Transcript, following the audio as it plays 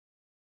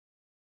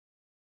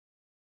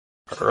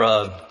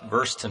Our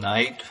verse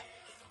tonight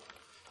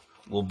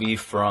will be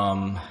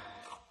from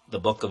the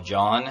book of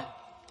John,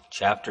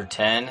 chapter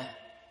 10,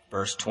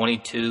 verse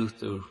 22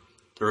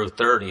 through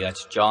 30.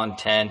 That's John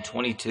 10,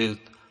 22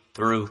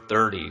 through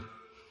 30.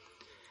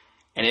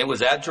 And it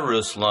was at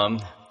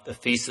Jerusalem, the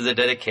feast of the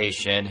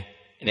dedication,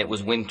 and it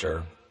was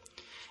winter.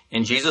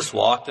 And Jesus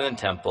walked in the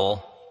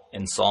temple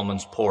in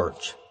Solomon's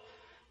porch.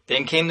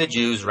 Then came the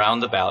Jews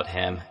round about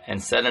him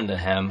and said unto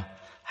him,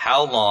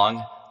 How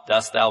long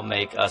dost thou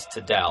make us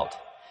to doubt?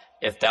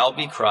 If thou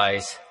be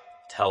Christ,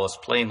 tell us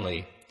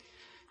plainly.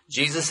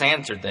 Jesus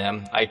answered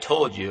them, I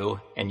told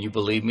you, and you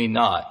believe me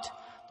not.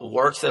 The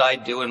works that I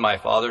do in my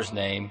Father's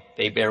name,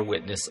 they bear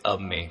witness of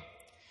me.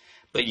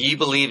 But ye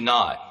believe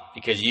not,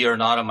 because ye are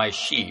not of my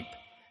sheep,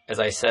 as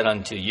I said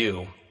unto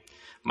you.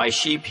 My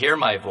sheep hear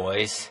my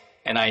voice,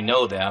 and I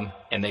know them,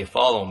 and they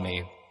follow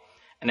me.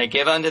 And I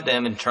give unto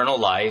them eternal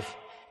life,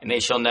 and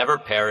they shall never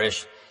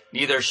perish,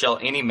 neither shall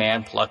any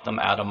man pluck them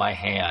out of my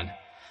hand.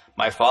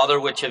 My Father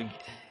which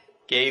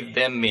gave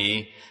them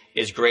me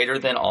is greater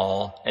than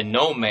all, and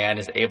no man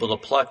is able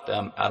to pluck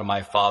them out of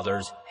my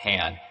Father's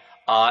hand.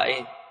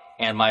 I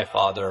and my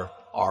Father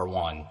are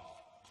one.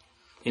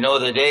 You know,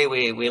 today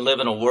we live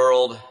in a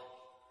world,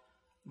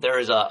 there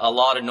is a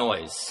lot of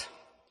noise.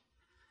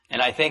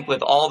 And I think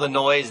with all the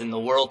noise in the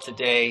world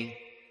today,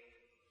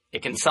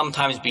 it can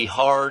sometimes be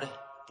hard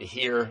to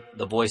hear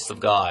the voice of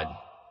God.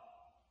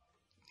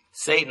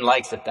 Satan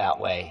likes it that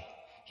way.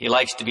 He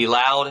likes to be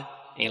loud, and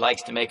he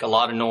likes to make a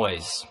lot of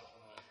noise.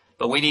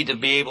 But we need to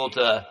be able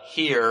to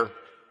hear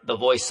the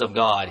voice of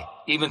God,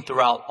 even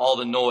throughout all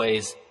the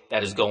noise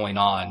that is going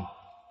on.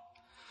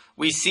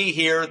 We see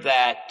here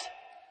that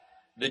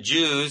the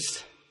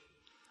Jews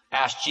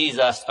asked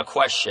Jesus a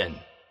question.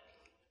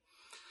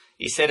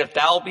 He said, If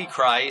thou be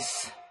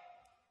Christ,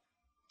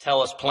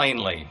 tell us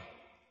plainly.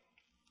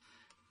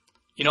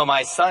 You know,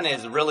 my son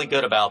is really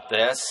good about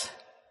this.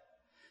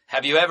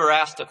 Have you ever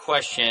asked a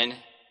question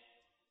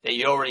that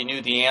you already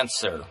knew the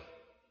answer?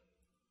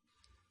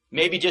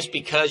 Maybe just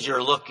because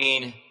you're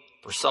looking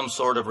for some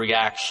sort of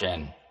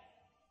reaction.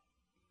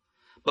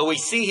 But we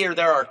see here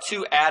there are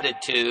two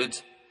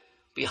attitudes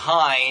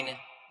behind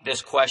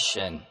this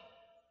question.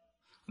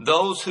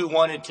 Those who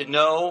wanted to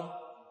know,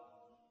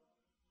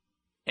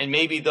 and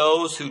maybe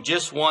those who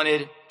just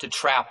wanted to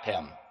trap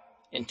him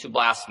into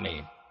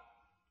blasphemy.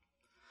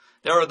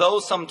 There are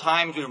those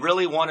sometimes who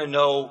really want to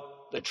know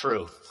the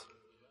truth.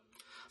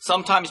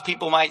 Sometimes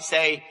people might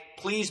say,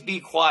 please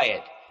be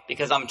quiet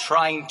because I'm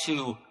trying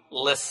to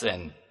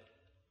listen,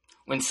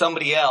 when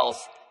somebody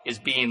else is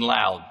being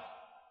loud.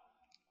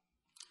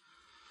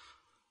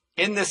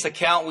 In this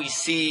account, we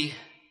see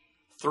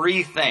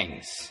three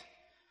things,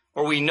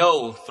 or we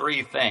know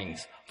three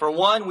things. For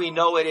one, we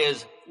know it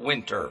is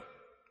winter.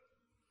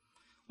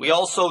 We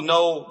also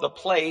know the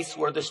place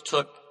where this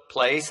took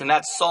place, and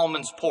that's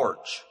Solomon's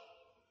porch.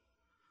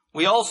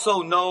 We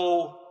also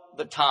know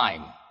the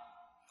time,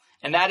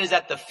 and that is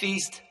at the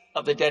Feast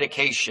of the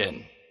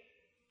Dedication.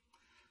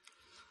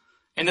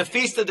 And the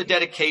Feast of the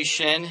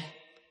Dedication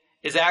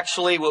is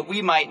actually what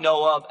we might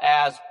know of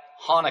as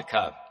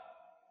Hanukkah.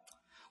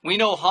 We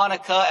know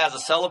Hanukkah as a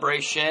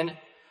celebration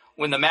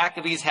when the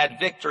Maccabees had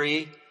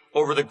victory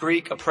over the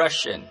Greek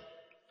oppression.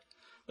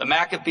 The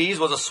Maccabees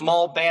was a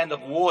small band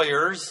of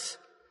warriors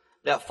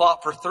that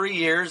fought for 3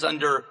 years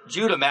under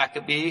Judah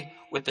Maccabee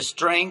with the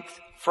strength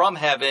from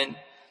heaven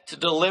to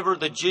deliver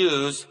the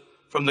Jews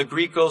from the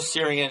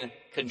Greco-Syrian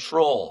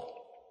control.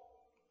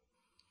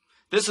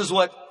 This is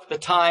what the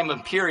time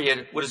and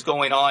period what is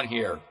going on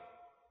here.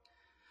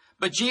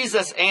 But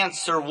Jesus'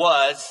 answer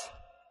was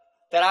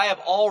that I have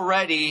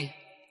already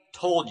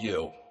told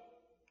you.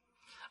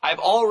 I've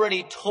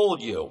already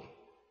told you,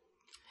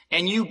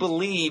 and you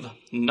believe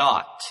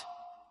not.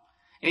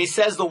 And he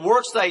says, the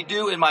works that I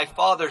do in my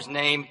Father's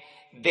name,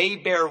 they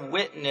bear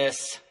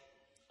witness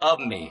of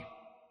me.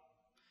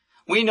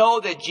 We know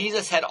that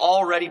Jesus had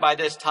already by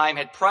this time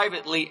had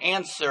privately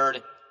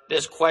answered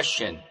this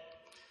question.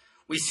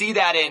 We see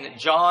that in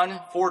John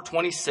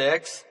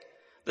 4:26,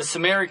 the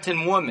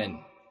Samaritan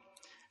woman.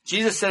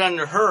 Jesus said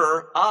unto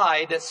her,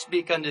 I that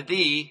speak unto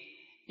thee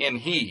am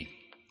he.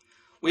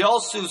 We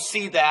also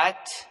see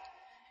that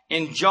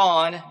in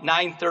John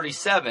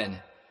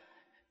 9:37,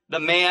 the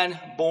man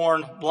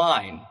born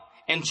blind.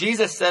 And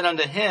Jesus said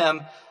unto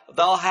him,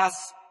 Thou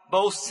hast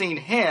both seen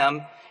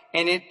him,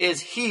 and it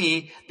is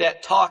he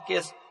that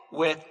talketh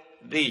with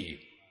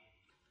thee.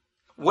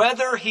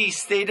 Whether he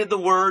stated the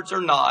words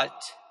or not,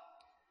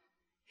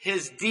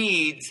 his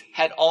deeds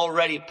had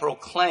already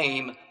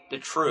proclaimed the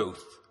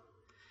truth.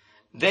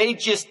 They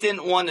just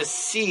didn't want to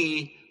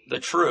see the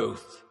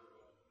truth.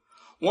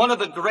 One of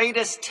the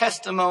greatest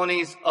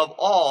testimonies of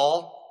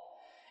all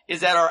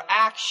is that our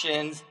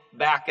actions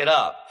back it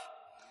up,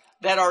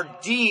 that our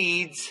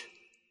deeds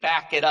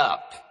back it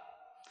up.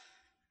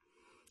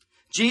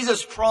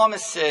 Jesus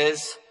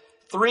promises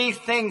three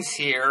things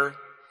here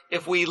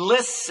if we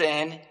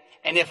listen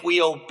and if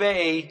we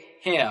obey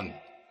him.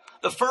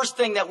 The first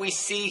thing that we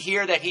see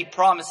here that he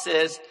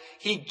promises,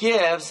 he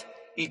gives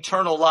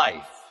eternal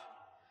life.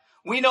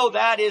 We know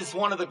that is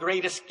one of the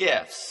greatest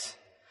gifts.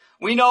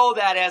 We know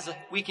that as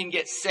we can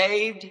get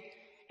saved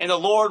and the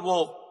Lord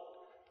will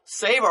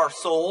save our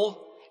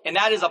soul, and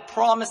that is a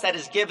promise that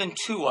is given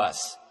to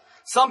us.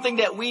 Something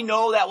that we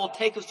know that will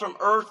take us from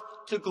earth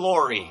to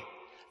glory.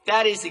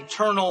 That is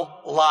eternal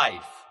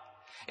life.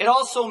 It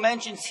also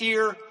mentions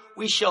here,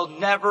 we shall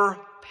never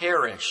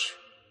perish.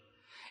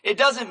 It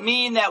doesn't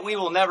mean that we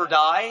will never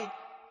die.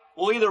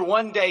 We'll either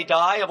one day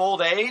die of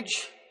old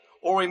age,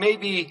 or we may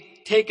be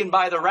taken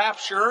by the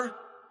rapture,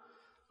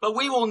 but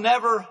we will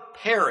never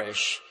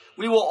perish.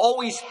 We will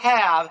always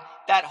have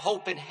that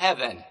hope in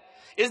heaven.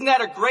 Isn't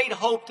that a great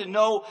hope to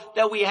know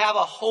that we have a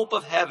hope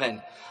of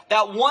heaven?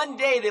 That one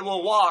day they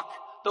will walk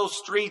those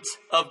streets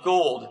of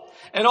gold.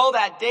 And oh,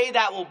 that day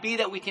that will be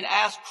that we can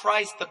ask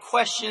Christ the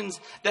questions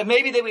that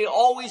maybe that we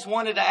always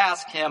wanted to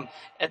ask him.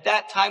 At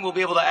that time, we'll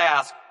be able to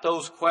ask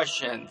those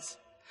questions.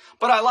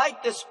 But I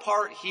like this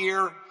part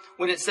here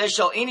when it says,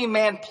 shall any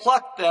man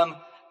pluck them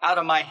out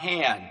of my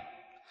hand?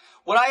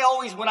 When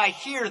I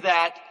hear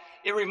that,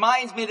 it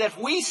reminds me that if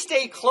we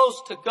stay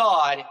close to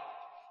God,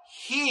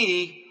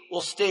 he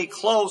will stay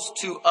close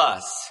to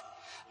us.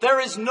 There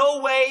is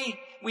no way,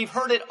 we've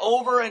heard it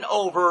over and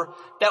over,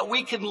 that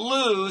we can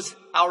lose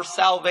our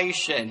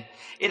salvation.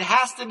 It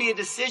has to be a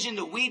decision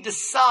that we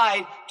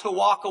decide to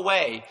walk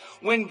away.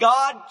 When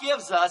God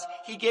gives us,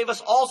 he gave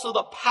us also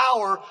the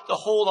power to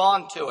hold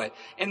on to it.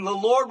 And the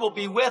Lord will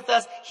be with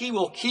us. He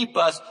will keep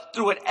us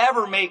through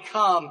whatever may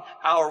come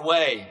our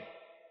way.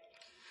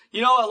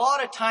 You know, a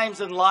lot of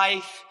times in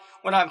life,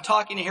 when I'm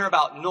talking here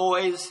about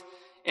noise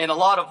and a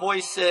lot of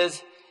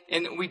voices,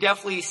 and we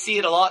definitely see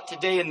it a lot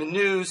today in the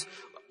news,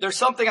 there's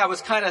something I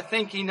was kind of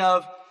thinking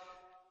of,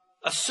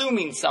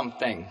 assuming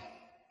something.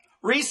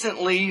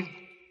 Recently,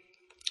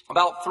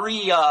 about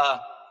 3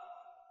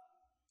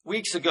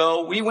 weeks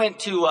ago, we went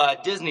to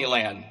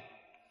Disneyland.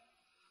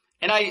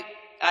 And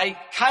I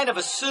kind of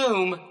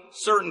assume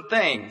certain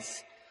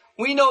things.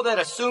 We know that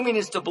assuming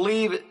is to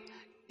believe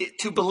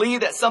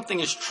that something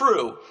is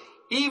true,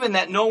 even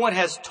that no one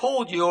has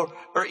told you,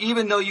 or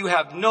even though you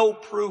have no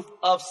proof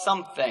of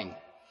something.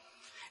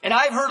 And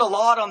I've heard a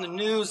lot on the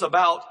news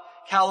about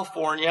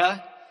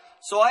California,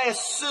 so I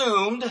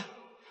assumed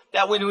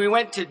that when we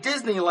went to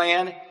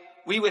Disneyland,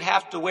 we would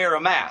have to wear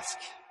a mask.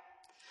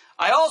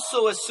 I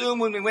also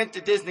assumed when we went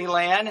to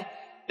Disneyland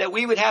that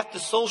we would have to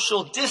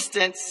social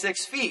distance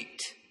 6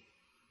 feet.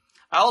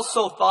 I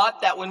also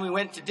thought that when we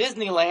went to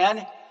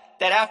Disneyland,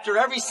 that after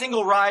every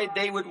single ride,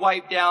 they would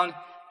wipe down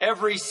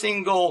every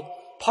single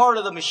part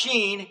of the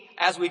machine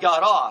as we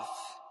got off.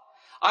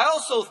 I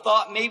also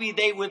thought maybe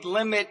they would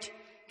limit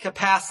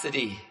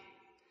capacity.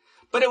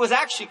 But it was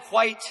actually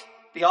quite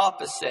the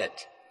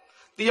opposite.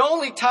 The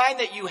only time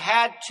that you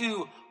had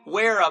to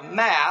wear a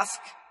mask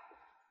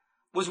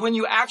was when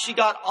you actually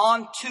got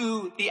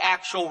onto the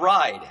actual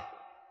ride.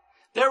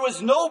 There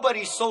was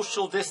nobody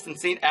social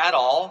distancing at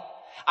all.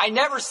 I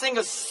never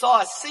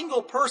saw a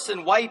single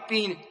person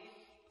wiping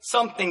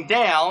something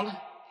down.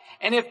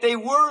 And if they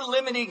were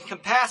limiting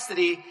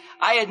capacity,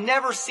 I had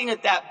never seen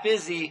it that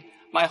busy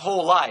my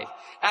whole life.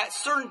 At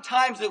certain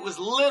times, it was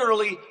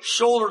literally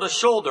shoulder to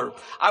shoulder.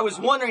 I was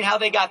wondering how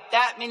they got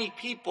that many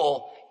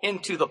people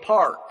into the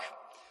park.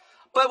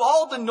 But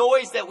all the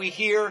noise that we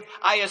hear,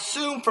 I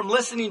assume from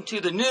listening to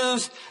the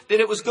news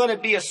that it was going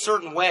to be a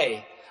certain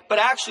way. But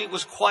actually, it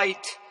was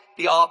quite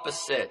the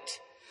opposite.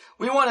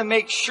 We want to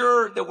make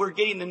sure that we're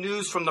getting the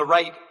news from the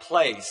right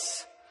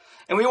place.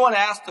 And we want to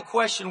ask the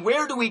question,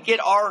 where do we get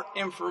our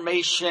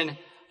information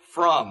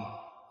from?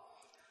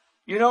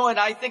 You know, and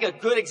I think a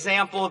good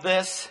example of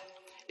this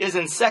is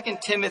in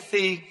 2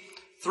 Timothy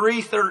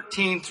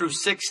 3:13 through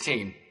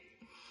 16.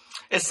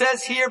 It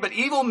says here, but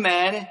evil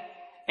men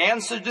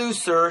and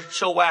seducers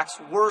shall wax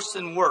worse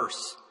and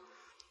worse.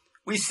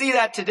 We see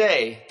that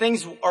today.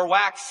 Things are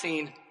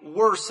waxing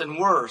worse and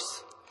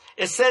worse.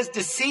 It says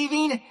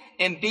deceiving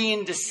and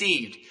being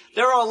deceived.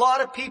 There are a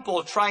lot of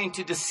people trying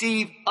to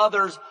deceive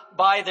others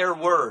by their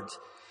words.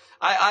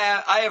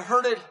 I have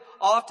heard it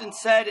often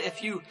said,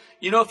 if you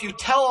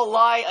tell a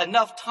lie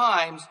enough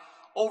times,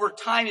 over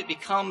time it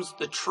becomes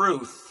the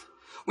truth.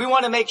 We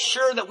want to make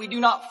sure that we do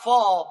not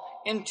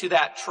fall into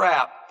that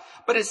trap.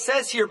 But it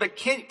says here, but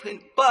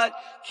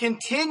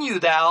continue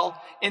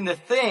thou in the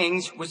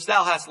things which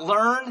thou hast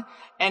learned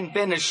and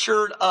been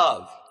assured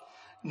of,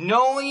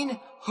 knowing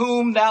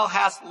whom thou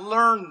hast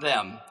learned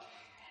them,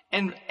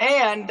 and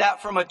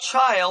that from a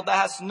child thou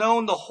hast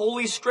known the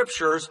holy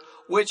scriptures,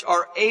 which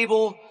are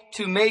able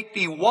to make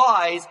thee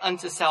wise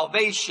unto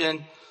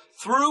salvation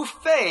through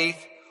faith,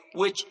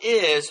 which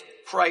is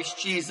Christ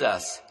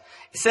Jesus.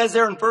 It says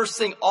there in verse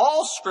 6,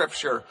 all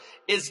scripture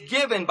is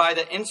given by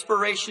the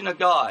inspiration of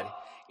God.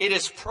 It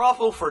is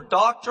profitable for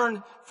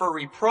doctrine, for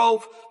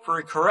reproof,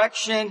 for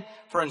correction,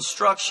 for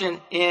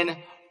instruction in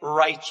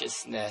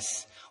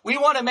righteousness. We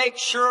want to make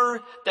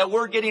sure that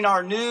we're getting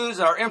our news,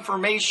 our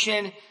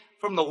information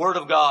from the Word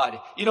of God.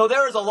 You know,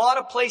 there is a lot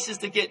of places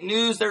to get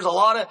news. There's a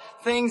lot of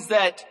things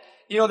that,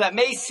 that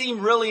may seem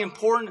really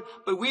important,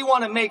 but we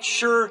want to make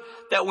sure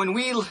that when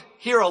we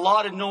hear a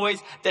lot of noise,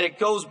 that it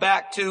goes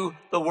back to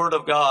the Word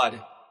of God.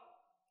 It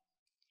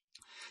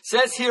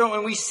says here,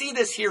 when we see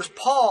this here,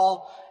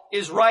 Paul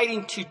is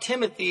writing to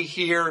Timothy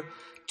here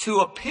to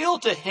appeal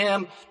to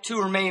him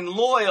to remain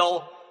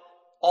loyal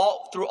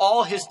through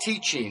all his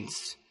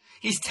teachings.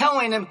 He's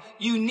telling him,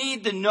 you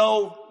need to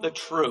know the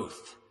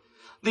truth.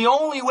 The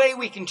only way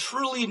we can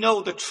truly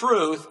know the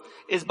truth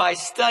is by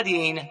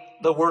studying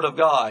the Word of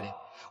God.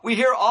 We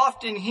hear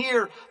often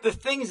here the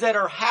things that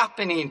are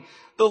happening.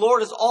 The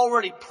Lord has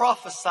already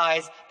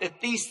prophesied that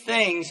these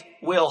things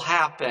will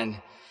happen.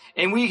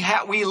 And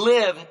we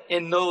live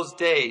in those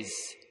days.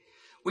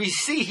 We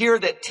see here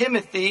that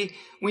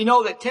we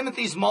know that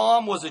Timothy's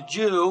mom was a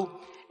Jew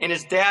and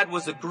his dad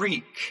was a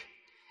Greek.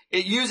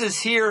 It uses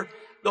here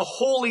the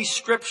Holy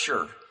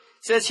Scripture. It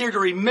says here to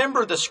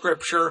remember the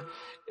Scripture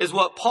is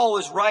what Paul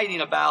is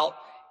writing about.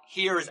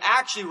 Here is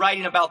actually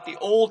writing about the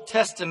Old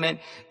Testament,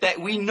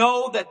 that we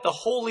know that the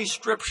Holy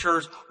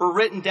Scriptures were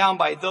written down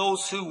by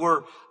those who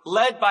were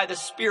led by the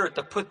Spirit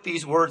to put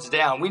these words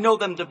down. We know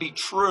them to be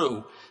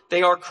true.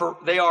 They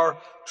are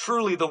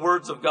truly the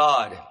words of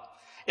God.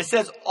 It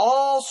says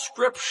all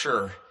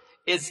Scripture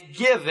is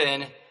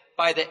given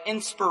by the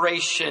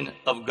inspiration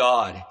of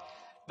God.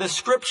 The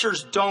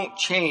Scriptures don't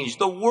change.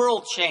 The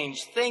world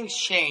changed. Things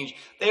change.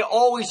 They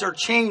always are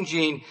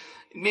changing.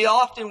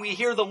 Often we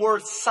hear the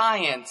word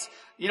science.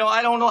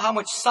 I don't know how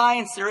much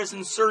science there is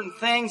in certain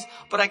things,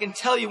 but I can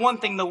tell you one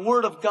thing, the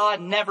Word of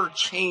God never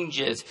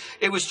changes.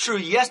 It was true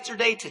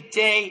yesterday,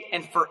 today,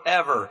 and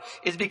forever.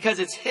 It's because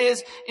it's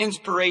His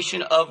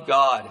inspiration of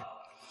God.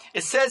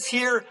 It says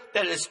here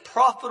that it is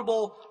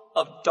profitable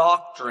of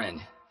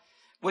doctrine.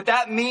 What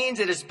that means,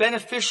 it is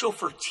beneficial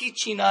for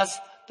teaching us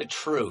the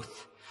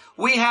truth.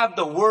 We have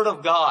the Word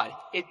of God.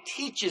 It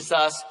teaches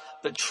us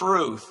the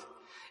truth.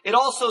 It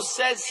also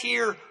says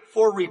here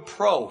for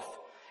reproof.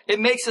 It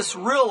makes us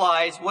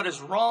realize what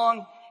is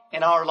wrong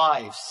in our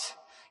lives.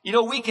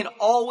 We can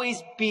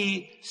always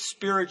be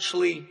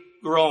spiritually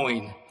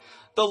growing.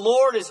 The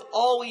Lord is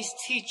always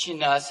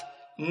teaching us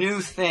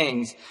new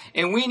things,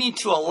 and we need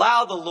to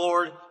allow the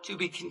Lord to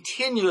be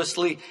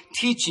continuously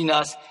teaching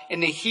us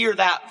and to hear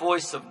that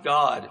voice of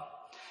God.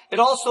 It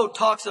also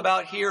talks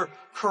about here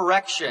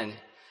correction.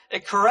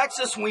 It corrects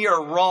us when we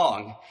are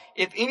wrong.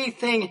 If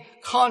anything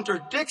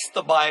contradicts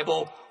the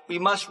Bible, we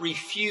must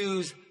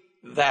refuse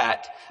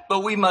that.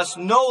 But we must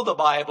know the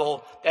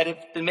Bible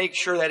to make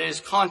sure that it is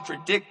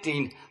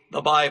contradicting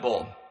the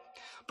Bible.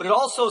 But it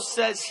also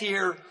says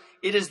here,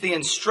 it is the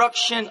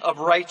instruction of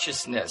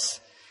righteousness.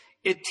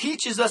 It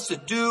teaches us to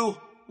do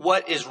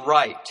what is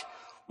right.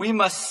 We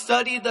must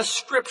study the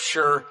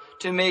Scripture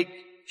to make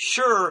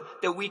sure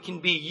that we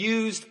can be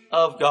used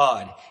of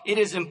God. It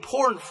is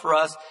important for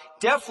us,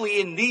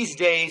 definitely in these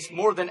days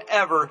more than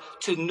ever,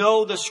 to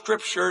know the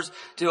Scriptures,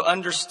 to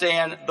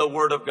understand the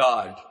Word of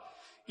God.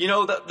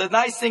 The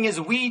nice thing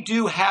is we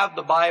do have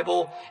the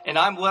Bible, and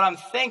what I'm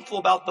thankful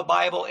about the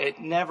Bible, it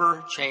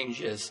never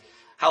changes.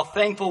 How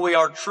thankful we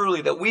are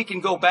truly that we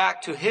can go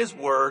back to His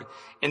Word,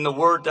 and the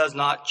Word does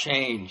not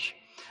change.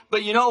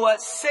 But you know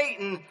what?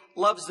 Satan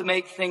loves to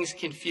make things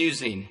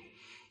confusing.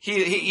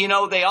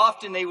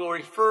 They will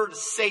refer to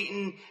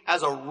Satan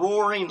as a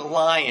roaring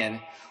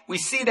lion. We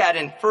see that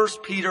in 1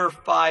 Peter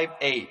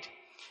 5:8.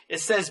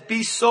 It says,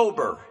 be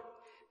sober,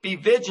 be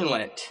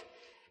vigilant,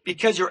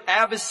 because your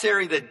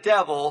adversary, the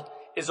devil,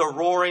 is a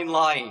roaring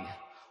lion,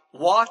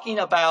 walking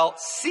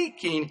about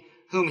seeking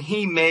whom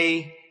he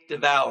may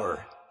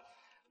devour.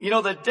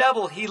 The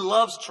devil, he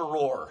loves to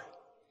roar.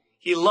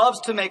 He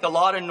loves to make a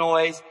lot of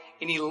noise,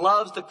 and he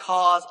loves to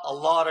cause a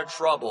lot of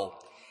trouble.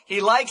 He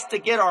likes to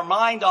get our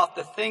mind off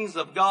the things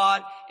of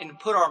God and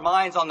put our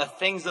minds on the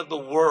things of the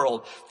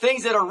world.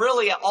 Things that are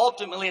really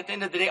ultimately at the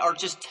end of the day are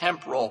just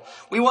temporal.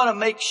 We want to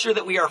make sure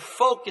that we are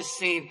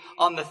focusing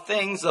on the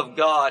things of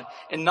God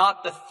and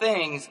not the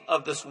things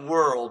of this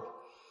world.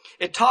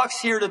 It talks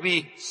here to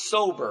be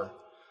sober.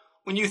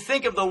 When you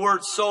think of the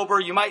word sober,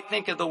 you might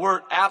think of the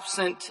word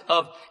absent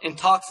of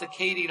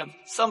intoxicating of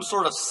some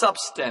sort of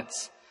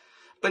substance.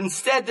 But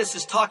instead, this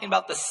is talking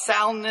about the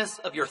soundness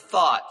of your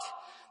thought.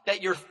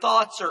 That your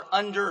thoughts are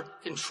under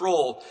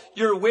control.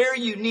 You're where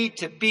you need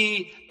to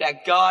be,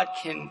 that God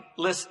can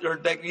listen, or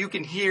that you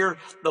can hear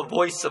the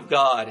voice of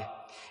God.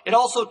 It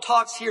also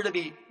talks here to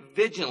be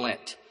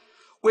vigilant,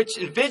 which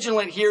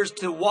vigilant here is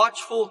to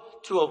watchful,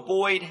 to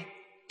avoid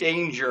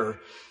danger.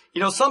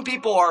 Some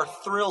people are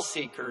thrill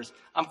seekers.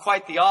 I'm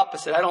quite the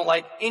opposite. I don't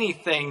like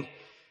anything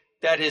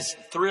that is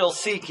thrill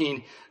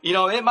seeking.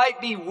 It might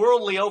be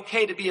worldly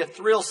okay to be a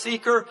thrill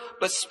seeker,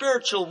 but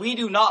spiritual, we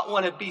do not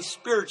want to be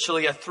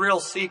spiritually a thrill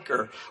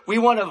seeker. We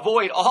want to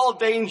avoid all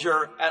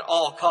danger at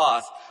all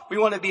costs. We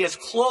want to be as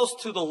close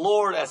to the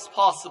Lord as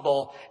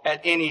possible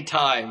at any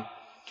time.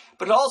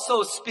 But it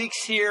also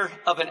speaks here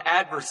of an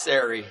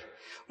adversary.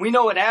 We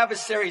know an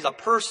adversary is a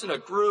person, a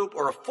group,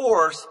 or a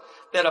force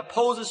that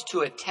opposes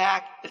to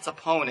attack its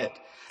opponent.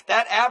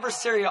 That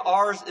adversary of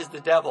ours is the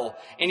devil,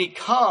 and he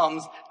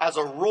comes as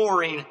a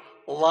roaring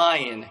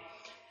lion.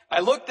 I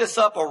looked this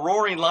up, a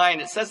roaring lion.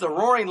 It says the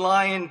roaring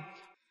lion,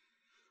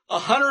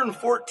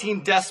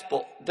 114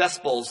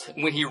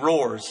 decibels when he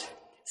roars.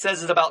 It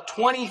says it's about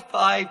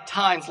 25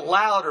 times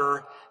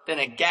louder than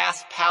a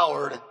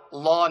gas-powered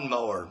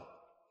lawnmower.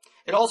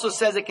 It also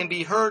says it can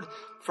be heard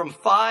from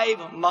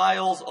 5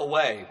 miles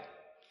away.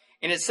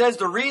 And it says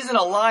the reason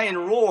a lion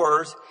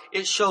roars,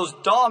 it shows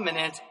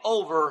dominance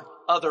over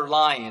other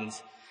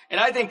lions. And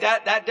I think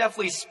that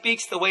definitely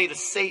speaks the way that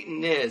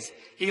Satan is.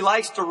 He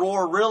likes to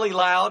roar really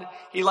loud.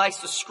 He likes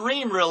to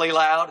scream really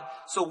loud,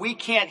 so we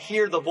can't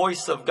hear the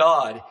voice of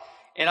God.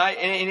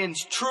 And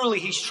truly,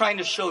 he's trying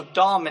to show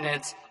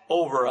dominance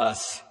over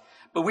us.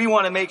 But we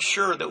want to make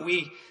sure that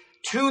we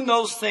tune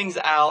those things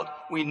out.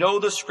 We know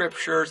the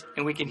scriptures,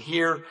 and we can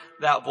hear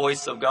that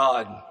voice of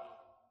God.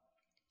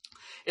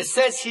 It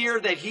says here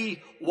that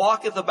he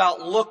walketh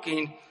about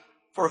looking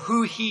for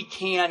who he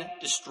can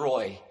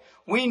destroy.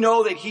 We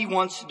know that he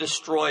wants to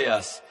destroy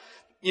us.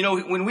 You know,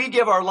 when we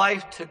give our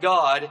life to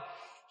God,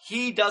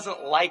 he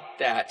doesn't like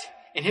that.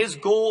 And his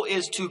goal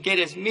is to get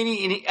as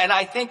many, and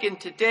I think in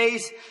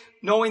today's,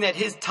 knowing that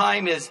his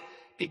time is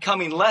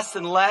becoming less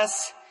and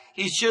less,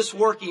 he's just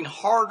working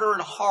harder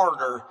and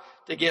harder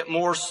to get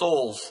more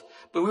souls.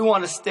 But we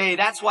want to stay,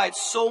 that's why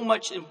it's so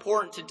much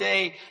important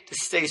today to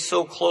stay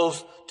so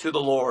close to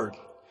the Lord.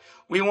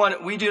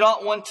 We do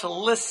not want to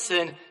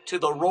listen to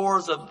the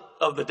roars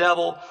of the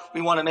devil.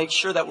 We want to make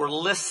sure that we're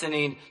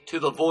listening to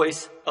the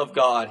voice of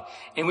God.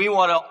 And we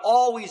want to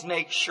always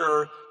make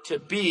sure to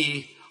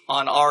be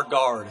on our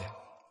guard.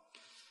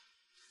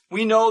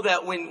 We know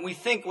that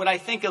when I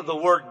think of the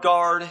word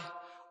guard,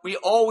 we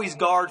always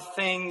guard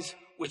things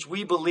which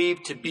we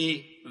believe to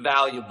be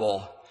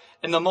valuable.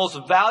 And the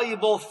most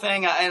valuable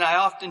thing, and I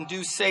often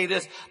do say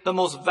this, the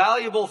most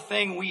valuable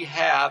thing we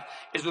have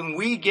is when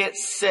we get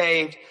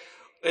saved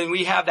and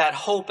we have that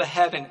hope of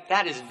heaven.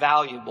 That is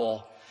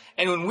valuable.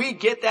 And when we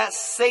get that,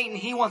 Satan,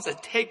 he wants to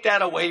take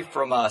that away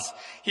from us.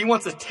 He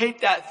wants to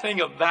take that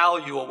thing of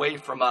value away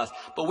from us.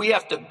 But we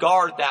have to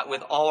guard that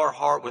with all our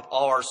heart, with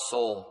all our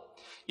soul.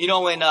 You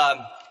know, in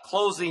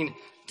closing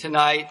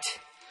tonight,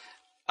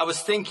 I was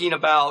thinking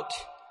about,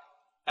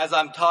 as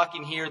I'm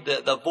talking here,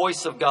 the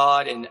voice of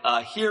God and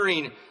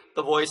hearing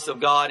the voice of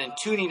God and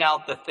tuning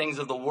out the things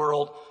of the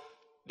world.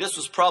 This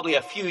was probably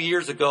a few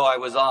years ago.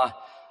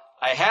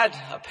 I had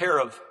a pair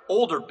of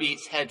older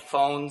Beats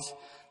headphones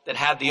that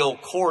had the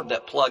old cord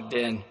that plugged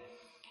in.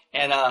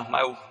 And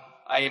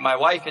my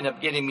wife ended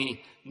up getting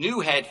me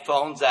new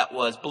headphones that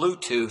was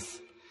Bluetooth.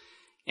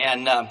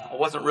 And I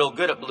wasn't real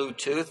good at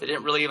Bluetooth. I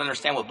didn't really even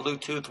understand what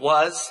Bluetooth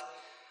was.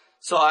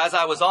 So as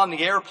I was on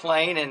the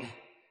airplane and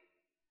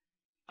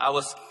I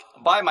was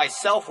by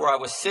myself where I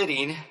was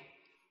sitting,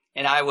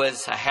 and I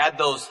had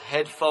those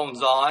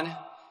headphones on,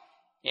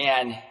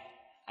 and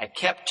I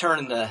kept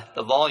turning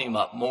the volume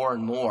up more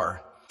and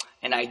more.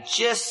 And I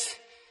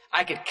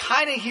could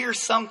kind of hear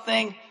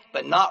something,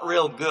 but not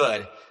real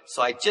good.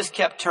 So I just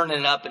kept turning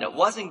it up, and it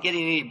wasn't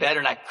getting any better,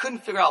 and I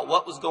couldn't figure out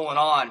what was going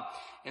on.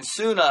 And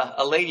soon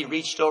a lady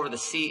reached over the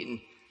seat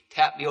and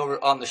tapped me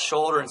over on the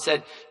shoulder and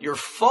said, "Your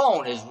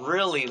phone is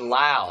really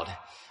loud."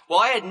 Well,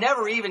 I had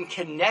never even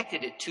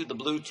connected it to the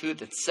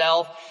Bluetooth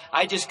itself.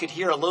 I just could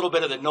hear a little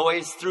bit of the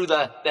noise through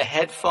the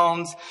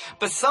headphones.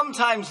 But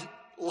sometimes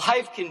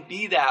life can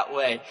be that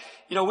way.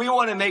 You know, we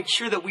want to make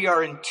sure that we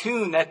are in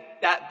tune,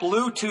 that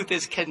Bluetooth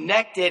is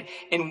connected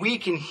and we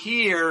can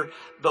hear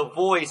the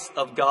voice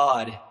of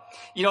God.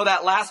 You know,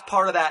 that last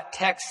part of that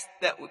text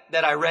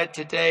that I read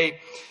today,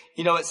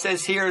 you know, it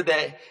says here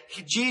that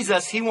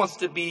Jesus, he wants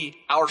to be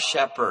our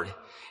shepherd.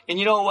 And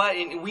you know what?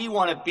 And we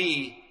want to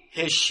be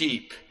his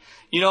sheep.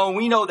 You know,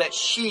 we know that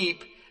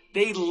sheep,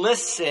 they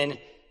listen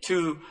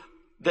to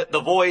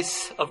the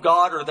voice of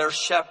God or their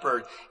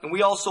shepherd. And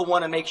we also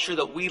want to make sure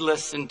that we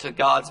listen to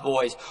God's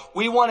voice.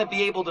 We want to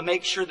be able to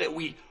make sure that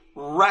we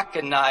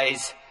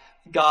recognize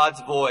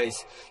God's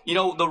voice. You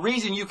know, the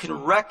reason you can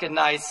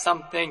recognize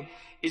something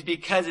is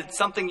because it's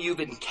something you've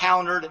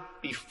encountered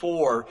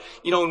before.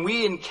 You know, when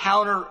we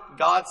encounter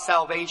God's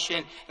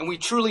salvation and we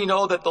truly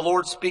know that the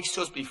Lord speaks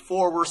to us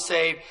before we're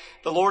saved,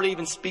 the Lord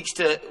even speaks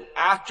to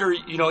after,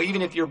 you know,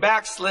 even if you're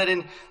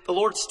backslidden, the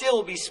Lord still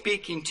will be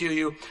speaking to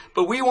you.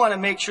 But we want to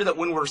make sure that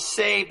when we're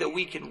saved, that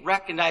we can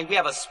recognize, we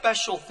have a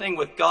special thing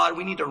with God.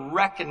 We need to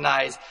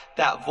recognize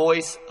that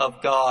voice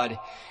of God.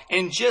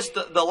 And just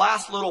the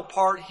last little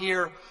part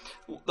here,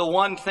 the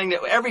one thing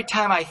that every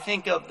time I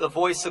think of the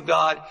voice of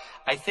God,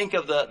 I think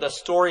of the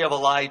story of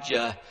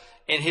Elijah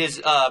and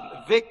his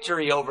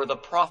victory over the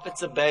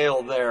prophets of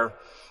Baal there.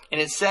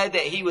 And it said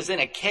that he was in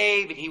a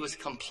cave and he was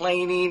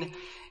complaining,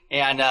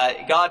 and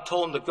God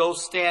told him to go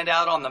stand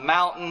out on the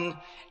mountain.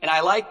 And I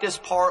like this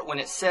part when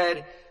it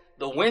said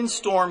the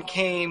windstorm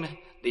came,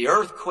 the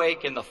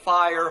earthquake and the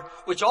fire,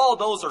 which all of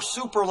those are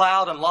super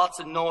loud and lots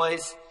of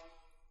noise,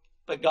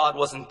 but God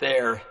wasn't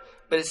there.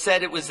 But it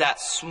said it was that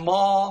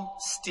small,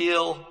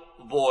 still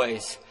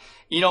voice.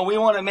 You know, we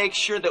want to make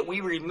sure that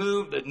we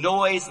remove the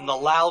noise and the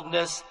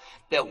loudness,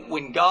 that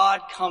when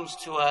God comes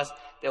to us,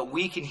 that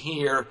we can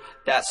hear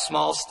that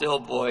small, still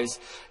voice.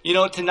 You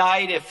know,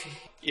 tonight,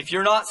 if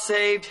you're not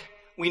saved,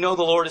 We know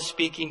the Lord is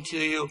speaking to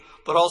you,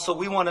 but also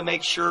we want to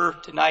make sure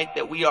tonight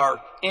that we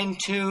are in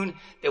tune,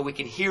 that we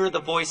can hear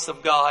the voice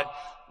of God.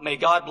 May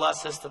God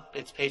bless us.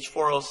 It's page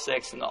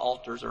 406 and the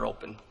altars are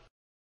open.